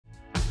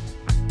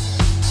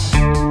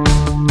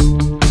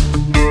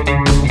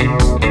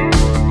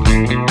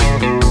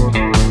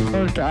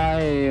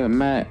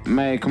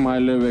make my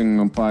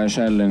living by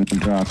selling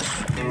drugs.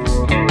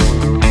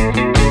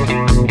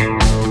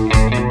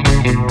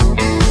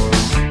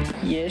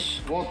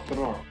 Yes. What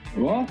drug?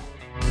 What?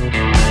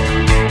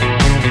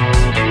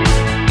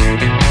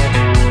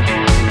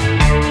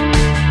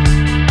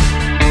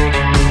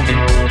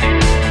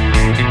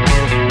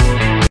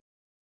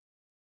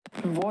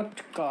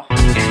 Vodka.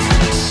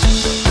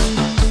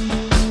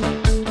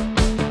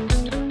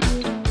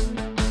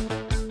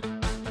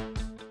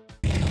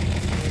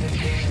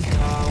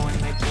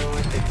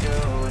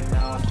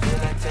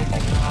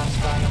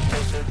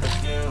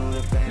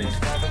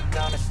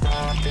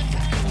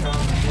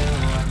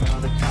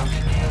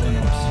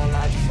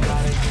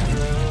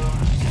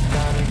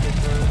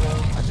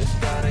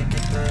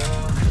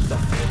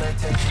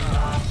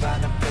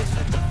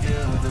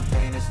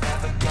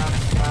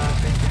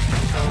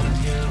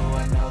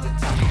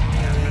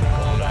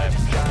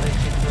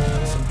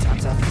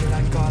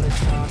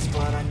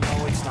 But I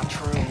know it's not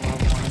true. I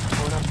wanna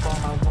put up all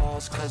my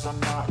walls cause I'm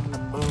not in the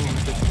mood.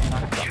 But then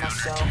I cut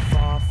myself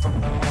off from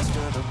the rest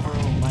of the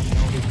room. I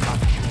know that I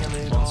can heal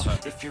it all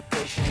if you're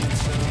patient and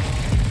soon.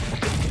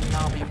 It can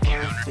all be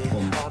worth it,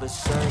 all the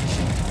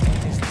searching.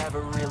 Pain is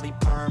never really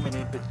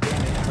permanent, but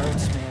then it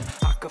hurts, man.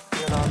 I could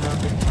feel all of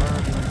the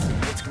turbulence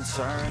and it's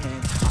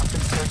concerning. I've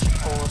been searching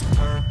for a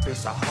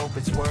purpose, I hope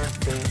it's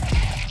worth it.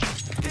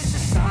 This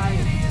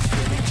society is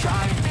really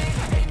trying me.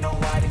 Ain't no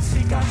hide and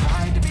seek, I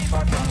hide to be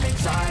far from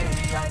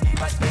anxiety. I need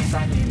my space,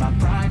 I need my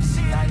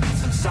privacy. I need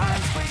some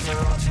silence, please.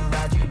 You're all too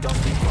loud, you don't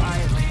speak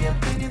quietly.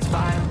 Opinions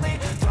violently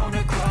thrown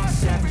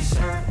across every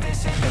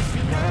surface. It makes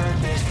me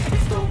nervous.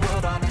 Is the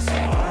world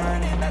honestly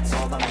burning? That's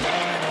all I'm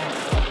learning.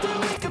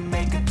 Hopefully we can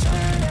make a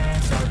turn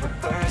and start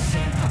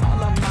reversing.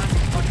 All our minds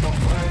can put the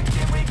work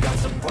in. We got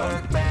some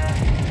work, man.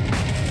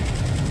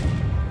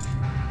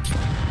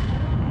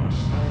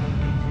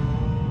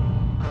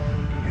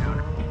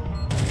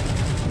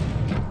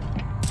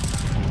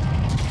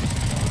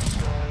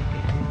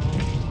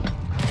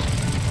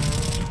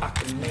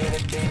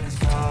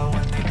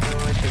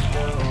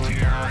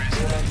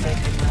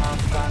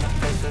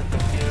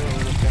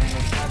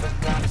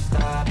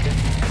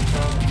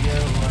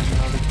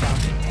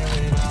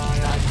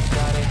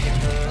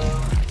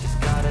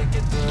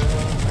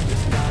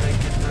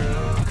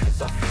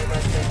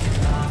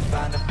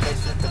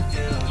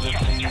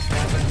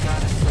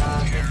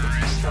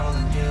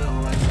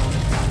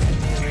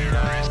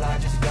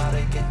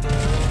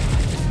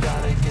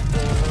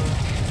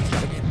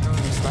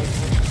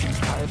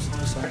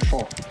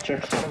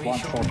 Check shot, one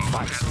shot.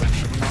 Find a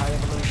solution, my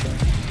evolution.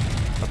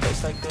 A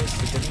place like this,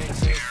 it didn't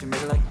exist, you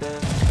made it like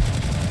this.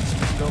 So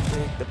you go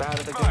big, the bad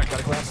or the good, got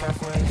a glass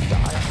halfway, the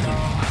eyes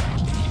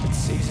know.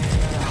 It's easier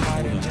to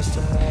hide and just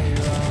to lay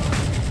low.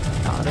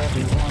 Not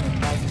everyone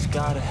in life has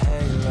got a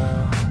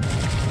halo.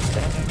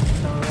 Standing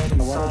in the red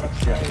inside a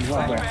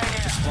playground.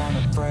 Just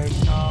wanna break,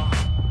 no.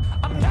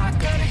 I'm not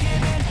gonna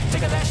give in.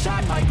 Take a last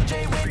shot, Michael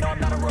J. Win. No, I'm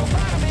not a robot,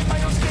 I'm in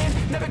my own skin.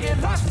 Never get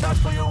lost when thoughts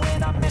pull you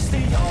in. I miss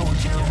the old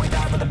you. We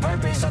died with a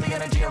purpose. All the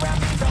energy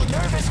around me felt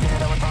nervous.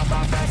 Scared I would pop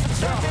out fast to the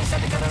surface.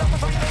 Had to cut it off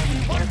before you made me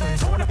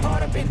worthless. Torn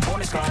apart, I've been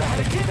torn and scarred. I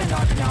had to give it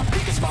up, but now I'm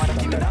thinking smart. I'm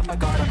keeping up my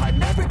guard. I'm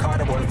hiding every card.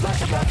 I wore a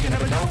flash of luck. You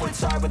never know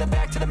what's hard. With a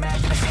back to the mat,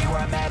 can I see where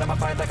I'm at? I'ma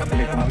fight like I'm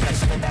mad. I'm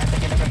obsessed with that. They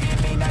can never be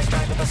me. Nice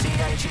try, but they'll see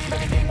I achieve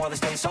anything while they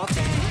stay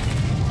salty.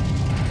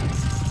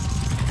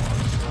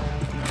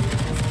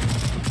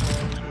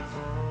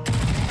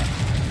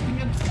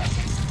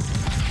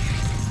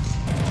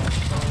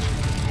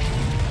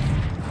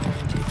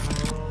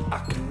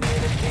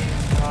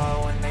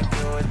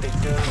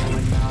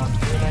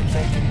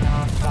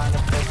 Find a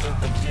place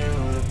with a view.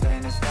 The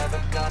pain is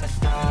never gonna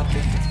stop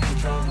if it's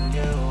controlling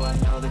you. I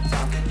know that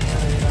time can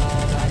heal it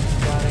all. I just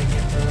gotta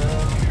get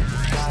through.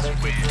 Just gotta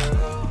get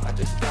through. I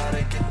just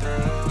gotta get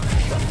through.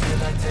 Don't feel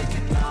like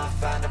taking off.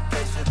 Find a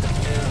place with a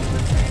view.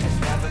 The pain is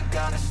never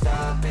gonna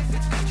stop if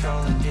it's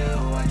controlling you.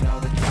 I know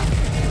that time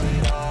can heal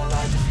it all.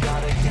 I just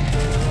gotta get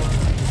through.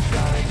 Just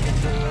gotta get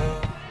through.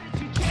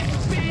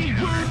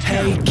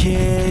 Hey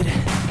kid,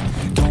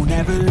 don't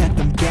ever let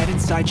them get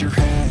inside your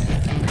head.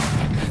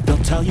 They'll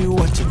tell you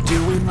what to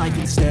do in life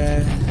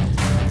instead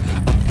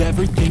of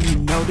everything you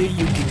know that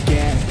you can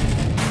get.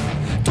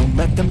 Don't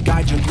let them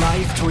guide your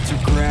life towards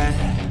regret.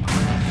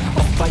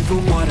 I'll fight for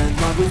what I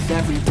love with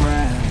every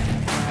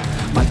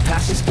breath. My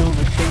past is filled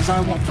with things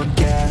I won't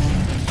forget.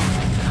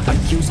 I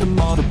use them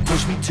all to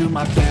push me to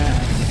my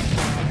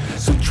best.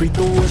 So treat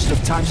the worst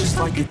of times just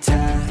like a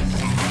test.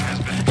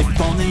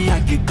 If only I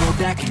could go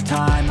back in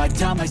time, I'd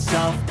tell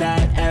myself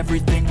that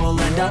everything will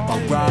end up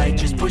alright.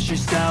 Just push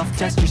yourself,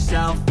 test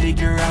yourself,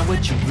 figure out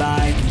what you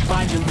like, and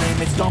find your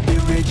limits, don't be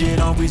rigid,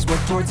 always work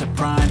towards a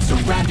prime.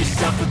 Surround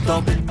yourself with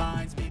open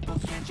minds, people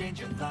can change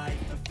your life.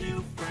 A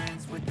few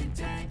friends with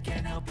intent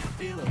can help you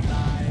feel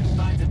alive.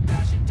 Find a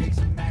passion, take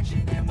some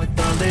action, and with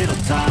a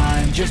little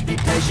time, just be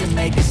patient,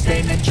 make a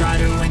statement, try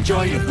to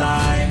enjoy your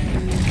life.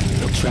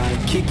 They'll try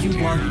to kick you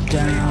while you're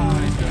down.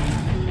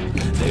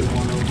 They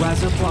wanna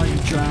rise up while you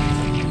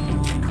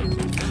drown.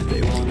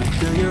 They wanna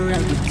fill your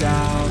head with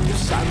doubt. They're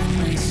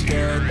silently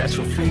scared that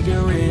you'll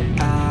figure it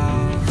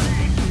out.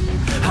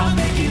 I'll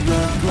make it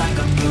look like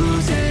I'm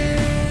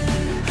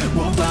losing,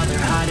 won't bother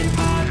hiding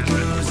my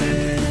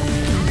bruises.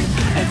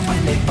 And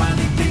when they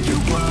finally think you're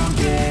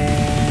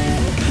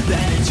wounded,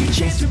 then it's your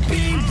chance to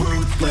be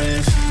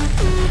ruthless.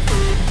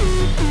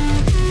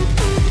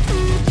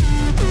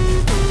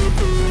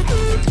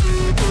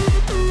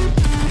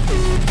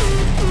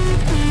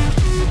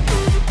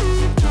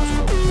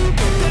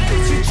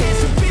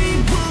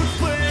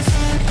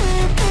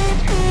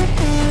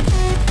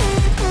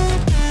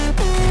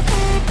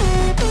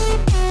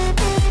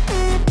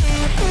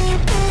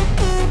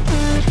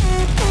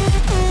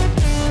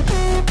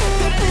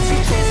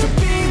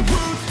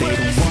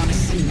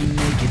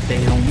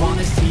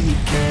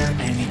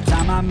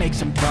 Make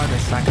some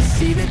progress, I can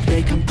see that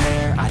they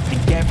compare. I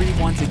think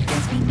everyone's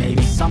against me,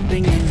 maybe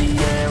something in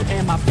the air.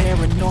 Am I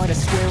paranoid? I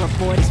swear a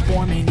void is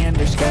forming and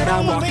they're scared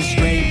I walk a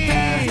straight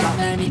path. Not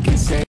many can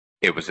say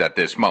it was at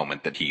this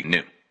moment that he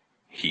knew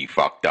he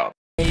fucked up.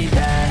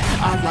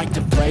 That I like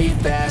to play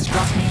fast,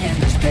 trust me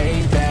and there's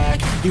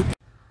payback. You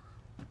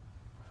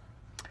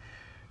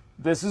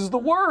This is the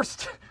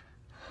worst.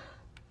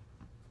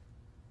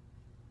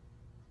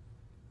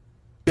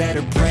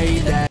 better pray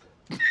that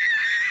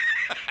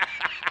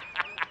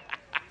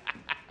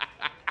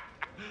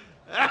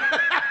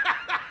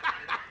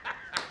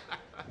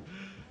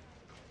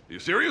You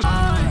serious?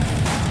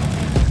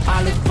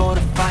 I live for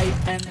the fight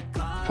and the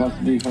climb.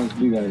 First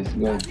B, guys,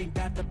 go. I think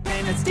that the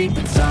pain that's deep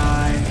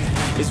inside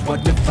is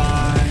what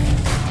defines.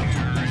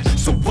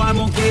 So I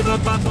won't give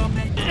up,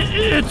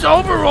 It's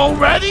over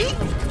already?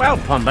 Well,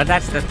 Pumba,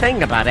 that's the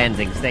thing about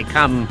endings. They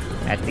come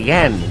at the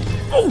end.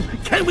 Oh,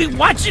 can we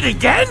watch it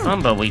again?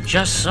 Pumba, we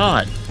just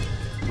saw it.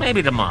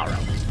 Maybe tomorrow.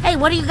 Hey,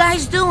 what are you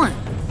guys doing?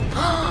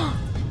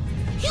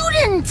 You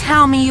didn't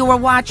tell me you were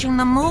watching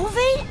the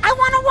movie. I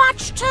want to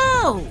watch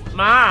too.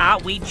 Ma,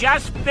 we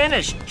just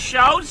finished.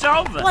 Show's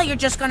over. Well, you're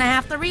just gonna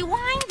have to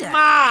rewind it.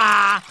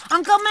 Ma!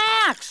 Uncle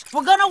Max,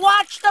 we're gonna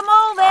watch the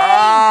movie.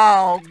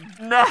 Oh,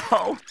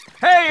 no.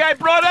 Hey, I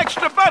brought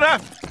extra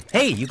butter.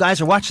 Hey, you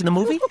guys are watching the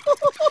movie?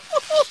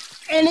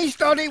 Any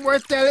story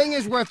worth telling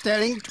is worth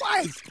telling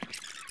twice.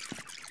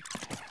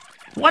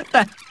 What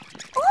the?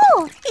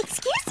 Oh,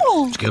 excuse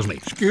me. Excuse me.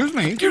 Excuse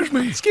me. Excuse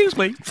me. Excuse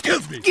me.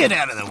 Excuse me. Get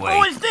out of the way.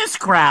 Who is this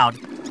crowd?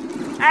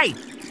 Hey,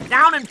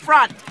 down in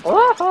front.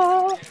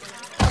 Go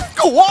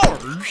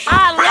orange.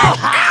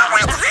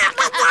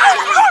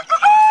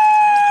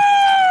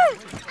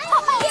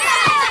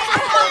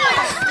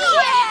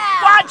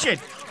 Watch it.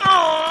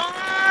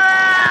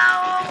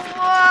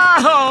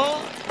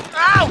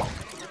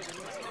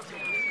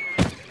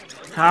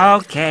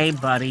 Okay,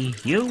 buddy,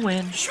 you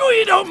win. Sure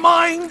you don't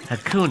mind?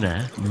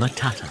 Hakuna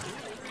Matata.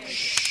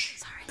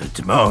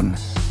 Timon,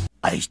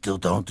 I still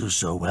don't do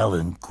so well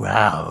in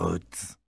crowds.